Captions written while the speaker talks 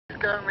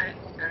got me.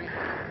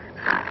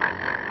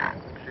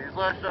 She's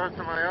lashed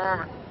onto my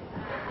arm.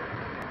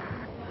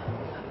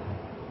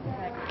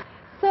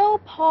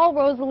 So Paul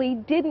Rosolie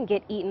didn't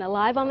get eaten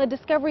alive on the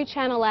Discovery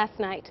Channel last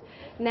night.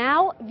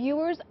 Now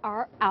viewers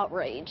are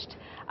outraged.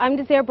 I'm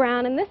Desiree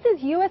Brown, and this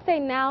is USA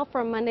Now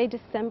for Monday,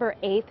 December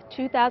 8th,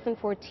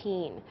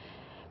 2014.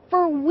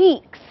 For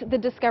weeks, the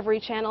Discovery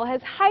Channel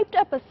has hyped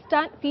up a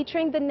stunt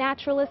featuring the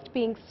naturalist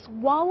being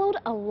swallowed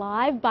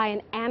alive by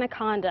an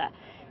anaconda.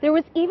 There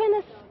was even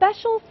a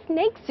special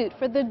snake suit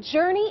for the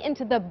journey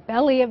into the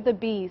belly of the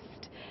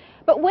beast.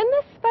 But when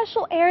this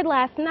special aired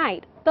last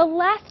night, the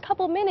last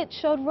couple minutes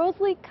showed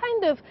Rosolie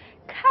kind of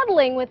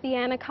cuddling with the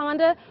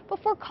anaconda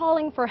before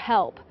calling for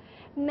help.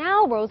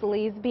 Now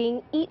Rosolie is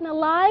being eaten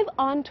alive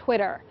on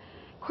Twitter.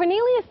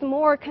 Cornelius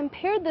Moore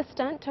compared the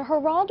stunt to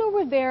Geraldo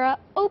Rivera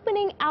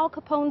opening Al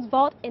Capone's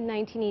vault in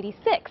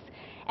 1986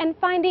 and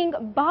finding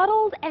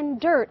bottles and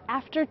dirt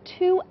after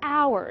 2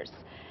 hours.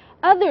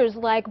 Others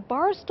like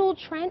Barstool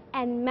Trent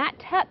and Matt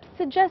Tepps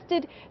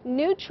suggested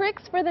new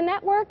tricks for the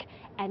network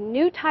and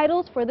new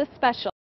titles for the special.